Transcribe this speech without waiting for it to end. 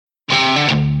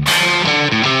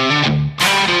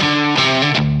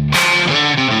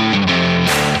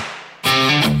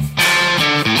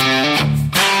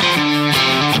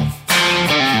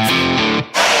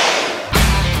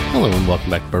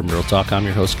Welcome back to Bourbon Barrel Talk. I'm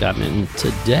your host, Scott Minton.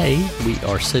 Today, we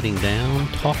are sitting down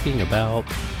talking about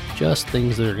just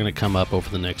things that are going to come up over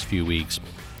the next few weeks.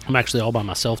 I'm actually all by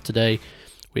myself today.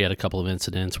 We had a couple of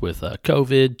incidents with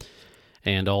COVID,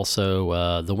 and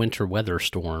also the winter weather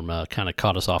storm kind of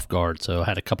caught us off guard. So I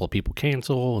had a couple of people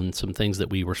cancel and some things that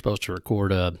we were supposed to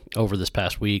record over this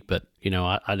past week. But, you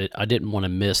know, I didn't want to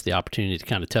miss the opportunity to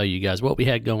kind of tell you guys what we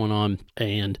had going on.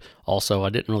 And also,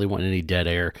 I didn't really want any dead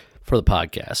air for the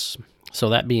podcast. So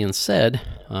that being said,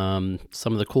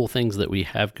 some of the cool things that we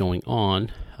have going on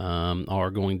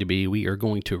are going to be, we are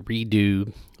going to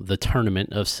redo the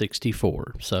Tournament of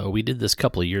 64. So we did this a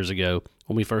couple of years ago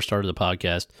when we first started the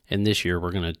podcast, and this year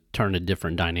we're going to turn a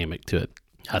different dynamic to it.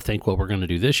 I think what we're going to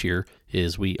do this year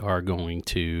is we are going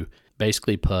to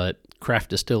basically put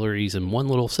craft distilleries in one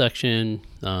little section,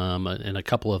 and a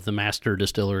couple of the master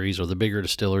distilleries or the bigger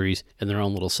distilleries in their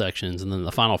own little sections. And then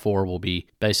the final four will be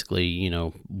basically, you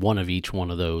know, one of each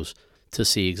one of those to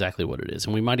see exactly what it is.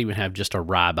 And we might even have just a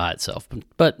rye by itself.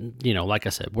 But you know, like I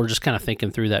said, we're just kind of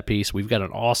thinking through that piece. We've got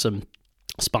an awesome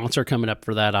sponsor coming up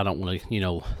for that. I don't want to, you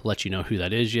know, let you know who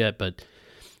that is yet, but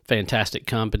fantastic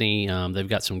company. They've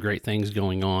got some great things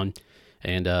going on.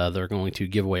 And they're going to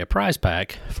give away a prize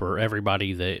pack for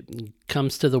everybody that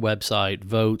comes to the website,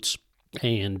 votes,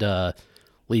 and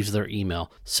leaves their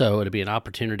email. So it'll be an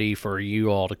opportunity for you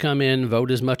all to come in,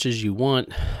 vote as much as you want.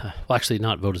 Well, actually,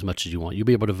 not vote as much as you want. You'll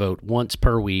be able to vote once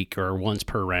per week or once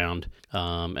per round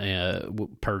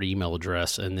per email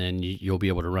address, and then you'll be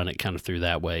able to run it kind of through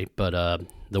that way. But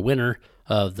the winner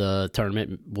of the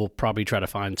tournament will probably try to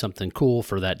find something cool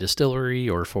for that distillery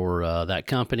or for that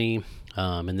company.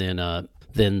 And then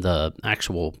the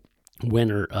actual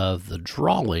winner of the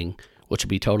drawing, which will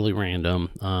be totally random,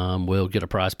 will get a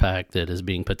prize pack that is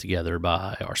being put together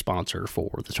by our sponsor for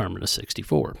the Tournament of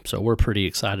 64. So we're pretty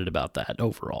excited about that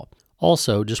overall.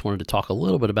 Also, just wanted to talk a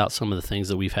little bit about some of the things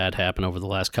that we've had happen over the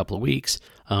last couple of weeks.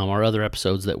 Our other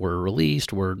episodes that were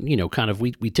released were, you know, kind of,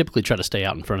 we typically try to stay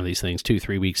out in front of these things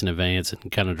 2-3 weeks in advance and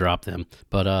kind of drop them.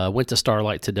 But went to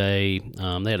Starlight today.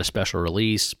 They had a special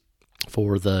release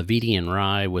for the VD and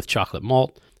Rye with chocolate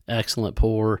malt. Excellent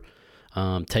pour.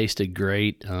 Tasted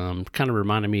great. Kind of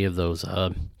reminded me of those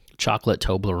chocolate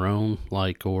Toblerone,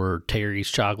 or Terry's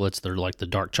chocolates. They're like the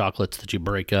dark chocolates that you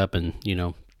break up and, you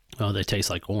know, they taste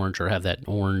like orange or have that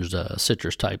orange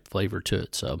citrus type flavor to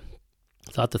it. So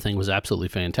I thought the thing was absolutely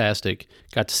fantastic.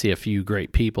 Got to see a few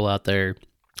great people out there.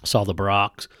 Saw the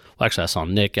Brocks. Well, actually, I saw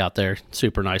Nick out there.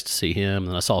 Super nice to see him.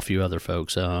 And I saw a few other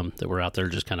folks that were out there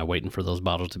just kind of waiting for those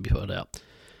bottles to be put out.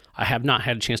 I have not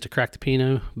had a chance to crack the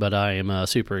Pinot, but I am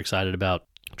super excited about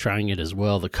trying it as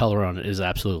well. The color on it is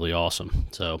absolutely awesome.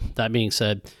 So that being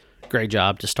said, great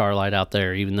job to Starlight out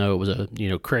there, even though it was a, you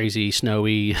know, crazy,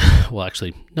 snowy, well,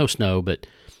 actually no snow, but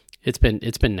it's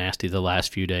been nasty the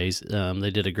last few days.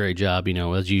 They did a great job, you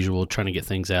know, as usual, trying to get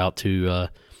things out to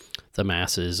the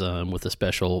masses with a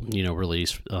special, you know,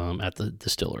 release at the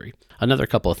distillery. Another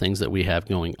couple of things that we have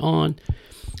going on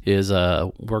is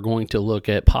we're going to look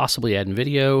at possibly adding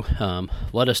video.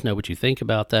 Let us know what you think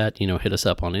about that. You know, hit us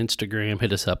up on Instagram,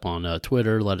 hit us up on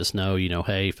Twitter. Let us know, you know,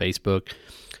 hey, Facebook.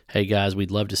 Hey, guys,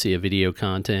 we'd love to see a video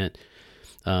content.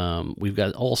 We've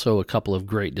got also a couple of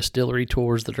great distillery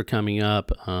tours that are coming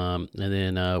up. And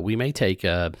then we may take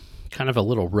kind of a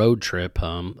little road trip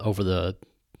over the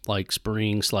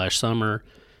spring/summer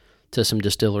to some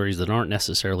distilleries that aren't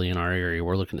necessarily in our area.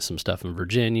 We're looking at some stuff in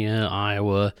Virginia,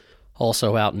 Iowa,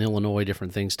 also out in Illinois,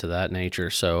 different things to that nature.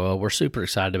 So we're super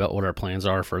excited about what our plans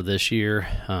are for this year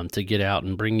to get out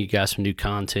and bring you guys some new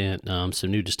content,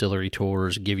 some new distillery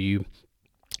tours, give you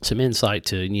some insight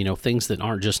to, you know, things that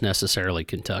aren't just necessarily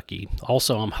Kentucky.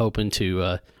 Also, I'm hoping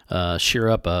to sheer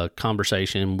up a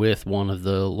conversation with one of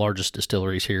the largest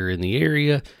distilleries here in the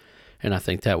area. And I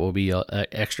think that will be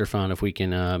extra fun if we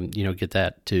can, you know, get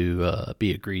that to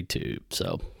be agreed to.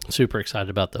 So super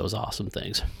excited about those awesome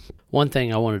things. One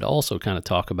thing I wanted to also kind of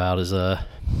talk about is the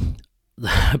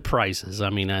prices.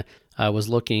 I mean, I was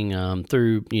looking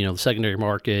through, you know, the secondary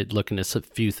market, looking at a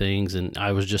few things, and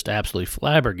I was just absolutely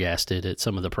flabbergasted at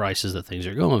some of the prices that things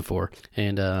are going for.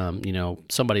 And, you know,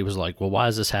 somebody was like, well, why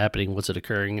is this happening? What's it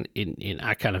occurring? And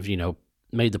I kind of, you know,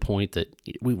 made the point that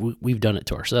we've done it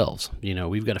to ourselves. You know,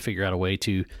 we've got to figure out a way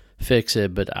to fix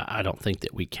it, but I don't think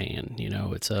that we can. You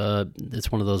know, it's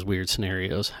one of those weird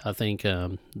scenarios. I think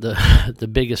the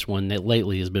biggest one that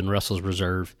lately has been Russell's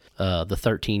Reserve, the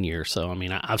 13 year. So I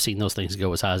mean, I've seen those things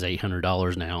go as high as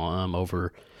 $800 now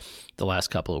over the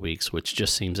last couple of weeks, which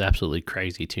just seems absolutely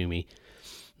crazy to me.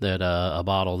 That a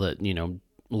bottle that, you know,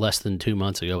 less than 2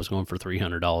 months ago was going for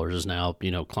 $300 is now,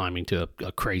 you know, climbing to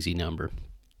a crazy number.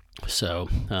 So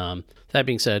that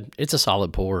being said, it's a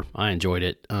solid pour. I enjoyed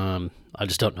it. I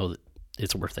just don't know that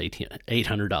it's worth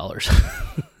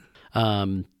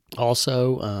 $800.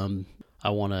 Also, I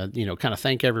want to, kind of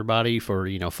thank everybody for,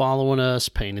 following us,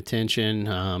 paying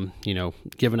attention,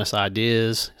 giving us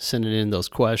ideas, sending in those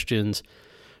questions.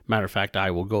 Matter of fact,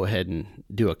 I will go ahead and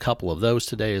do a couple of those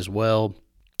today as well,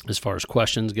 as far as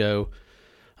questions go.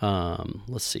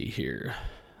 Let's see here.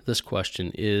 This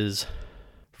question is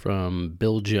from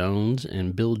Bill Jones,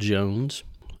 and Bill Jones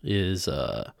is,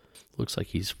 looks like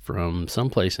he's from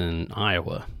someplace in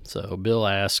Iowa. So Bill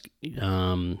asked,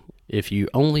 if you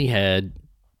only had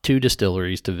 2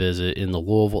 distilleries to visit in the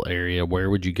Louisville area, where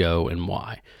would you go and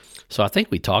why? So I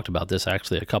think we talked about this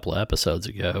actually a couple of episodes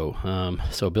ago.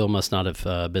 So Bill must not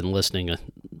have been listening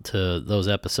to those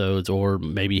episodes, or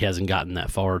maybe he hasn't gotten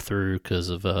that far through because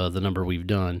of the number we've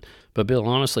done. But Bill,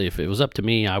 honestly, if it was up to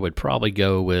me, I would probably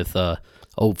go with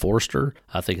Old Forester.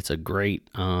 I think it's a great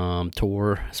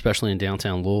tour, especially in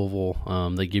downtown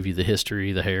Louisville. They give you the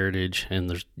history, the heritage, and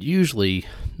there's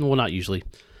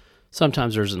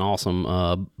sometimes there's an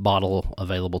awesome bottle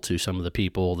available to some of the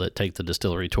people that take the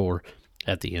distillery tour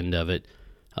at the end of it.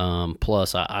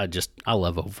 Plus, I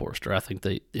love Old Forester. I think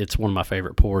it's one of my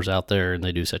favorite pours out there, and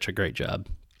they do such a great job.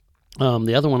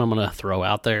 The other one I'm going to throw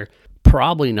out there,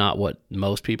 probably not what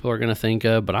most people are going to think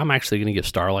of, but I'm actually going to give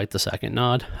Starlight the second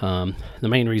nod. The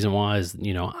main reason why is,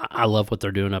 I love what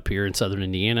they're doing up here in Southern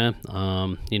Indiana.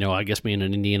 I guess being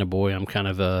an Indiana boy, I'm kind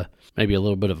of maybe a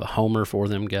little bit of a homer for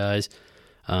them guys.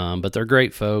 But they're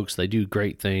great folks. They do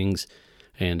great things.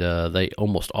 And they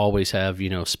almost always have,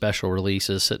 special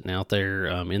releases sitting out there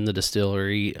in the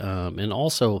distillery. And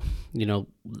also,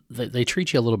 they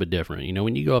treat you a little bit different.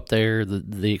 When you go up there,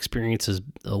 the experience is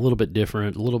a little bit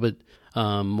different, a little bit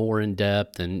more in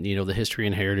depth, and, the history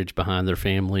and heritage behind their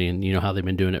family, and, how they've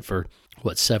been doing it for,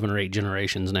 7 or 8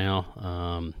 generations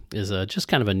now, is just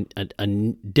kind of a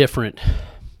different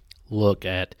look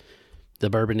at the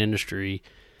bourbon industry.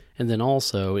 And then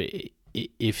also,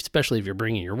 especially if you're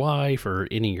bringing your wife or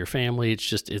any of your family,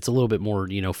 it's a little bit more,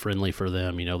 friendly for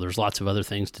them. There's lots of other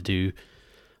things to do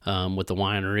with the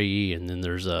winery, and then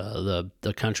there's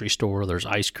the country store, there's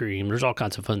ice cream, there's all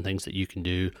kinds of fun things that you can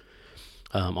do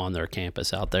on their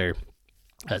campus out there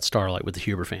at Starlight with the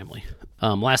Huber family.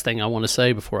 Last thing I want to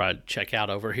say before I check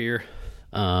out over here,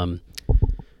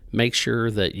 make sure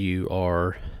that you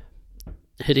are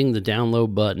hitting the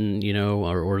download button,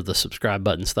 or the subscribe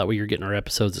button, so that way you're getting our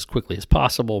episodes as quickly as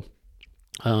possible.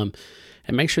 And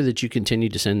make sure that you continue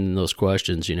to send in those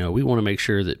questions. We want to make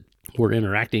sure that we're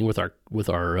interacting with our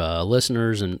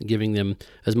listeners and giving them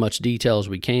as much detail as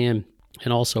we can.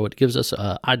 And also, it gives us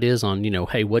ideas on,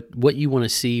 hey, what you want to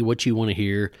see, what you want to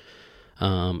hear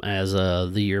as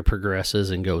the year progresses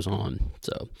and goes on.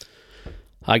 So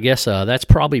I guess that's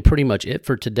probably pretty much it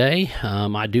for today.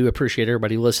 I do appreciate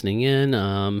everybody listening in.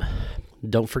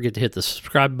 Don't forget to hit the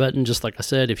subscribe button. Just like I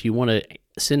said, if you want to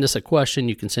send us a question,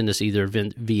 you can send us either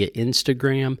via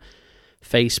Instagram,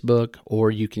 Facebook,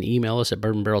 or you can email us at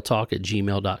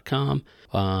bourbonbarreltalk@gmail.com.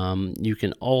 You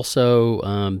can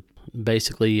also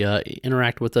basically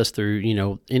interact with us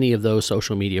through, any of those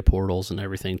social media portals and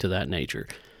everything to that nature.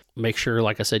 Make sure,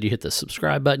 like I said, you hit the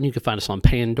subscribe button. You can find us on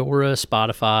Pandora,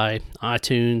 Spotify,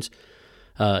 iTunes,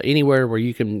 anywhere where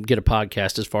you can get a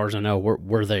podcast. As far as I know,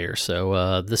 we're there.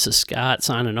 So this is Scott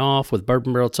signing off with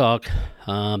Bourbon Barrel Talk.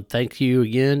 Thank you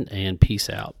again, and peace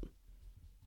out.